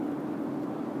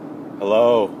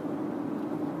Hello?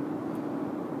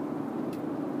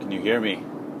 Can you hear me?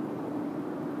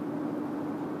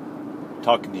 I'm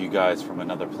talking to you guys from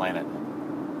another planet.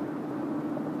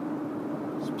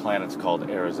 This planet's called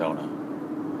Arizona.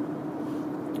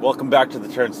 Welcome back to the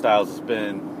Turnstiles. It's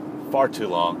been far too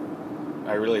long.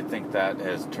 I really think that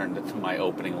has turned into my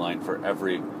opening line for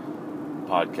every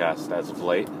podcast as of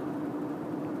late.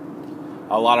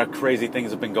 A lot of crazy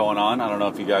things have been going on. I don't know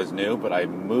if you guys knew, but I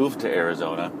moved to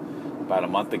Arizona about a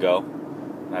month ago.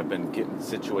 And I've been getting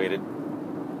situated,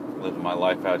 living my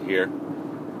life out here.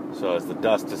 So as the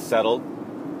dust has settled,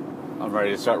 I'm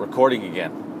ready to start recording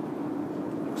again.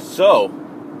 So,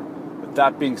 with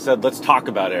that being said, let's talk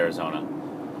about Arizona.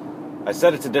 I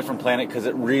said it's a different planet because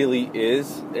it really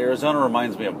is. Arizona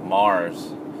reminds me of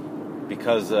Mars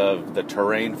because of the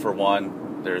terrain, for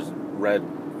one. There's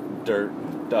red dirt,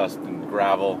 dust, and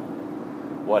gravel,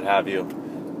 what have you.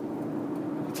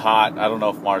 It's hot. I don't know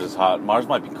if Mars is hot. Mars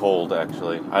might be cold,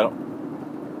 actually.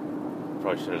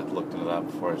 Probably should have looked into that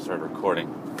before I started recording.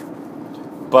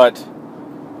 But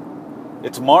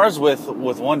it's Mars with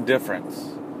one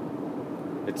difference.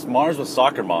 It's Mars with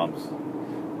soccer moms.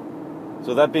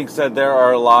 So that being said, there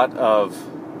are a lot of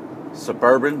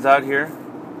Suburbans out here,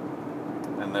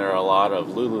 and there are a lot of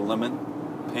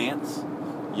Lululemon pants,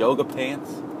 yoga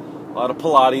pants, a lot of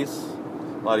Pilates,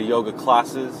 a lot of yoga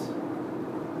classes,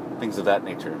 things of that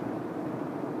nature.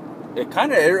 It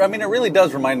really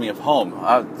does remind me of home,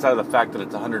 outside of the fact that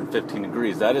it's 115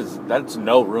 degrees. That's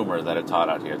no rumor that it's hot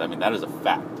out here. I mean, that is a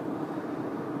fact.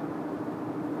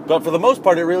 But for the most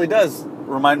part, it really does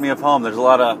remind me of home. There's a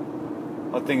lot of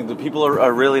things. The people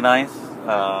are really nice.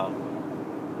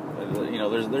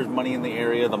 There's money in the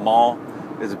area. The mall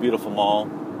is a beautiful mall.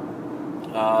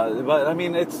 But I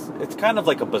mean, it's kind of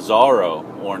like a bizarro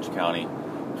Orange County,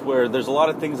 where there's a lot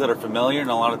of things that are familiar and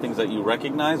a lot of things that you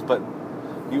recognize, but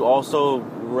you also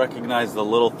recognize the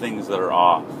little things that are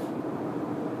off.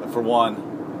 And for one,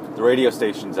 the radio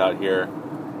stations out here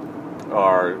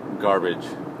are garbage,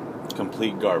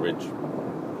 complete garbage.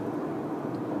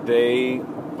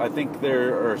 I think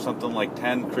there are something like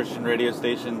 10 Christian radio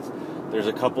stations. There's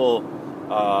a couple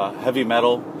heavy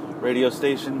metal radio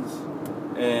stations,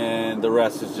 and the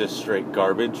rest is just straight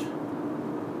garbage.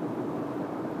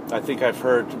 I think I've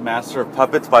heard Master of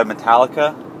Puppets by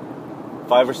Metallica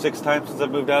 5 or 6 times since I've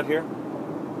moved out here.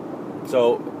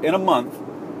 So in a month,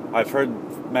 I've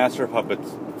heard Master of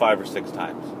Puppets 5 or 6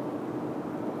 times.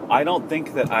 I don't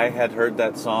think that I had heard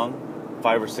that song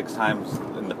 5 or 6 times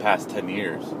in the past 10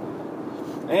 years.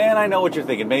 And I know what you're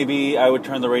thinking. Maybe I would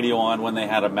turn the radio on when they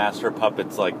had a Master of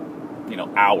Puppets,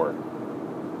 hour.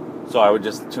 So I would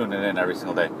just tune it in every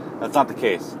single day. That's not the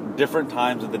case. Different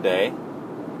times of the day,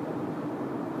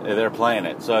 they're playing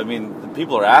it. So, I mean, the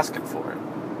people are asking for it.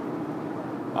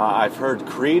 I've heard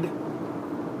Creed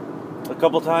a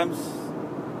couple times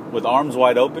with Arms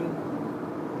Wide Open.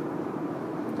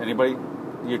 Anybody?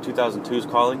 Year 2002 is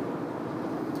calling.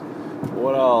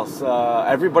 What else?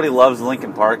 Everybody loves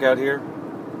Linkin Park out here,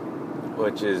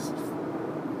 which is...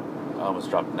 I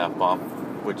almost dropped an F-bomb,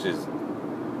 which is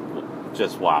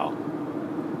just wow.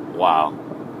 Wow.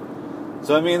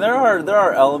 So, I mean, there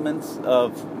are elements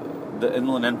of the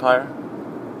Inland Empire,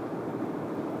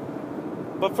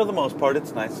 but for the most part,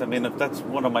 it's nice. I mean, if that's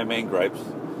one of my main gripes,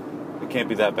 it can't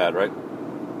be that bad, right?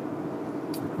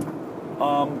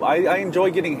 I enjoy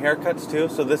getting haircuts too,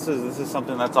 so this is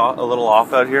something that's a little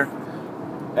off out here.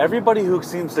 Everybody who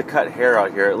seems to cut hair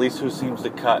out here, at least who seems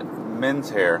to cut men's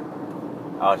hair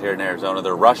out here in Arizona,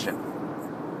 they're Russian.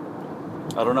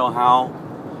 I don't know how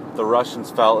the Russians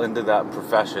fell into that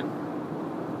profession.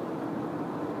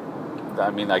 I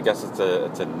mean, I guess it's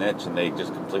a niche, and they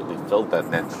just completely filled that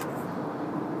niche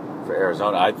for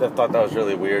Arizona. I thought that was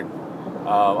really weird.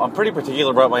 I'm pretty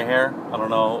particular about my hair. I don't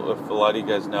know if a lot of you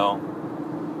guys know.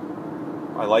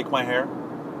 I like my hair.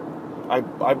 I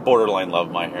borderline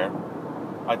love my hair.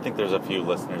 I think there's a few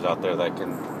listeners out there that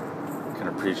can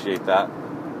appreciate that.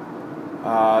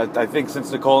 I think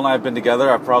since Nicole and I have been together,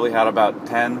 I've probably had about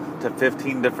 10 to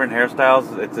 15 different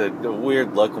hairstyles. It's a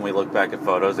weird look when we look back at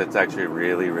photos. It's actually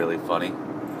really, really funny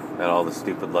at all the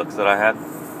stupid looks that I had.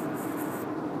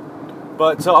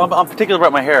 But so I'm particular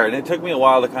about my hair, and it took me a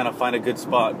while to kind of find a good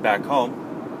spot back home.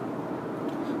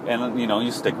 And,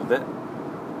 you stick with it.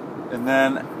 And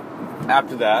then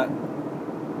after that,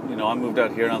 I moved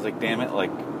out here, and I was like, damn it,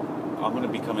 I'm going to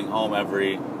be coming home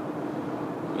every...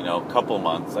 couple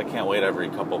months. I can't wait every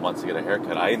couple months to get a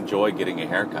haircut. I enjoy getting a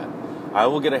haircut. I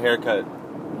will get a haircut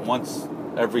once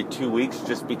every 2 weeks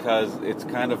just because it's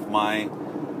kind of my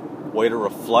way to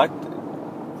reflect,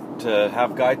 to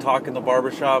have guy talk in the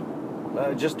barbershop,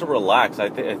 just to relax. I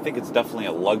think it's definitely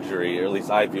a luxury, or at least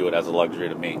I view it as a luxury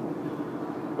to me.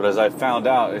 But as I found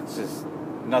out, it's just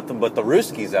nothing but the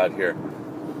Ruskies out here.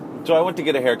 So I went to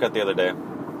get a haircut the other day,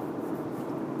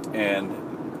 and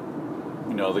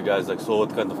the guy's like, "So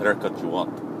what kind of haircut you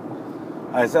want?"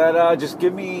 I said, "Just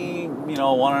give me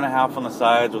 1.5 on the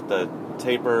sides with the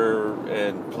taper,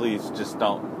 and please just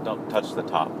don't touch the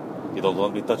top." "You don't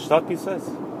want me to touch top?" he says.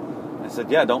 I said,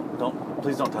 "Yeah,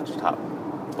 please don't touch the top.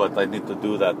 But I need to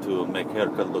do that to make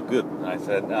haircut look good." And I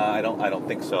said, I don't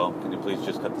think so. Can you please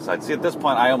just cut the sides?" See, at this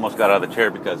point, I almost got out of the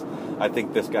chair because I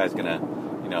think this guy's gonna,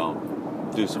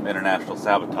 do some international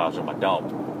sabotage on my dome.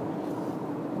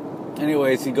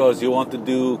 Anyways, he goes, "You want to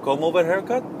do comb over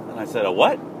haircut?" And I said, "A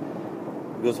what?"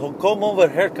 He goes, "Comb over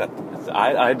haircut." I said,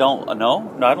 I don't know.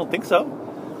 No, I don't think so.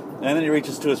 And then he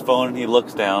reaches to his phone and he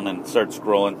looks down and starts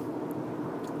scrolling.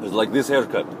 It's like this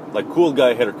haircut, like cool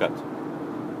guy haircut.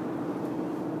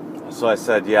 So I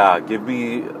said, "Yeah, give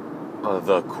me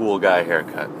the cool guy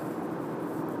haircut."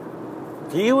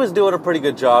 He was doing a pretty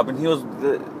good job, and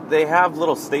they have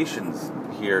little stations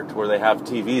here to where they have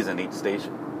TVs in each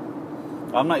station.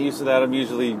 I'm not used to that. I'm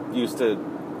usually used to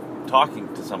talking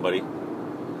to somebody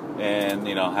and,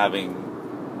 having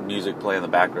music play in the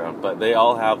background. But they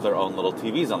all have their own little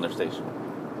TVs on their station.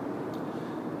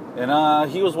 And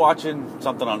he was watching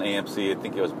something on AMC. I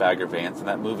think it was Bagger Vance, and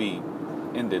that movie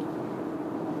ended.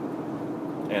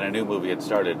 And a new movie had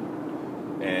started.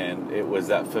 And it was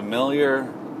that familiar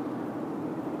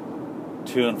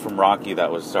tune from Rocky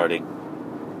that was starting.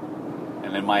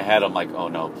 And in my head, I'm like, "Oh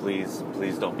no, please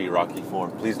don't be Rocky 4.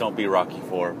 Please don't be Rocky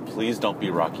 4. Please don't be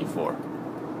Rocky 4.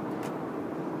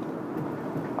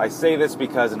 I say this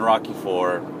because in Rocky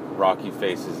 4, Rocky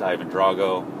faces Ivan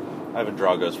Drago. Ivan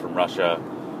Drago's from Russia.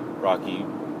 Rocky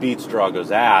beats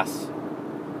Drago's ass.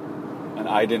 And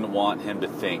I didn't want him to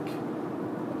think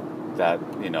that,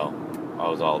 I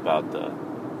was all about the...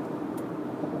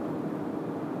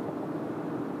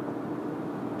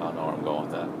 I don't know where I'm going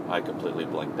with that. I completely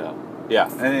blinked out. Yeah,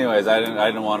 anyways, I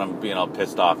didn't want him being all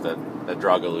pissed off that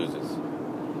Drago loses.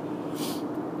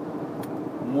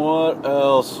 What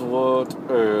else?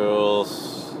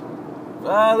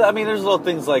 There's little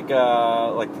things like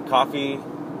the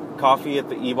coffee at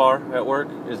the E-bar at work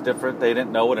is different. They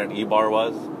didn't know what an E-bar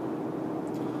was.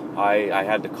 I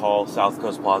had to call South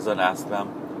Coast Plaza and ask them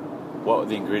what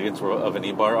the ingredients of an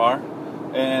E-bar are.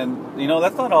 And,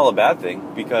 that's not all a bad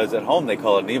thing, because at home they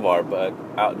call it an E-bar, but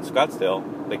out in Scottsdale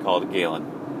they call it a Galen.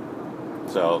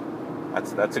 So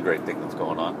that's a great thing that's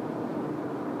going on.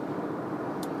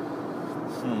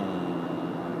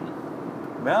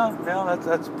 Yeah,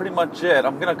 that's pretty much it.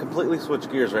 I'm going to completely switch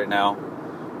gears right now.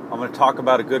 I'm going to talk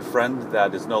about a good friend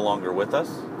that is no longer with us.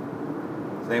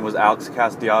 His name was Alex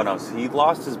Castellanos. He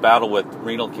lost his battle with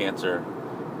renal cancer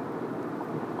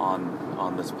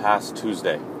on this past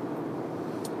Tuesday.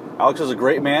 Alex was a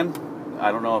great man.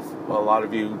 I don't know if a lot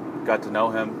of you got to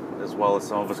know him as well as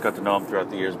some of us got to know him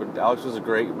throughout the years, but Alex was a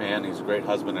great man. He's a great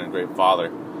husband and a great father.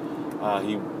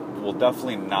 He will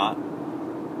definitely not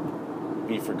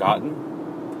be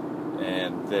forgotten,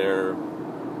 and there's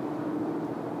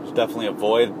definitely a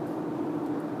void,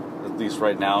 at least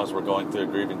right now, as we're going through a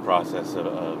grieving process in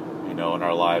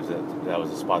our lives. That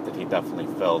was a spot that he definitely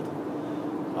filled.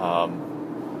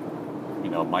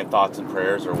 My thoughts and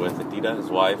prayers are with Adita, his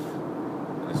wife,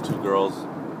 and his 2 girls.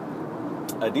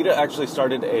 Adita actually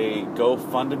started a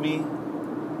GoFundMe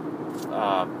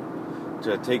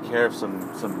to take care of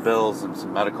some bills and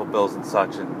some medical bills and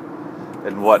such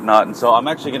and whatnot. And so I'm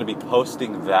actually going to be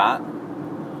posting that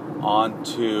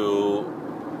onto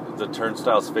the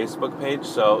Turnstiles Facebook page.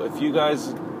 So if you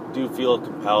guys do feel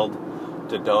compelled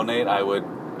to donate, I would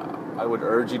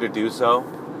urge you to do so.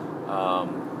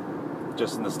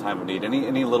 Just in this time of need,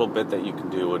 any little bit that you can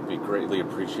do would be greatly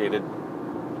appreciated.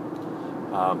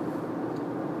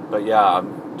 But yeah,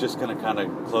 I'm just gonna kind of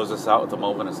close this out with a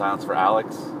moment of silence for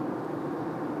Alex.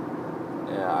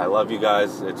 Yeah, I love you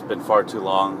guys. It's been far too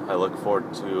long. I look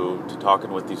forward to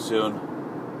talking with you soon.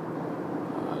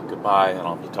 Goodbye, and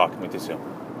I'll be talking with you soon.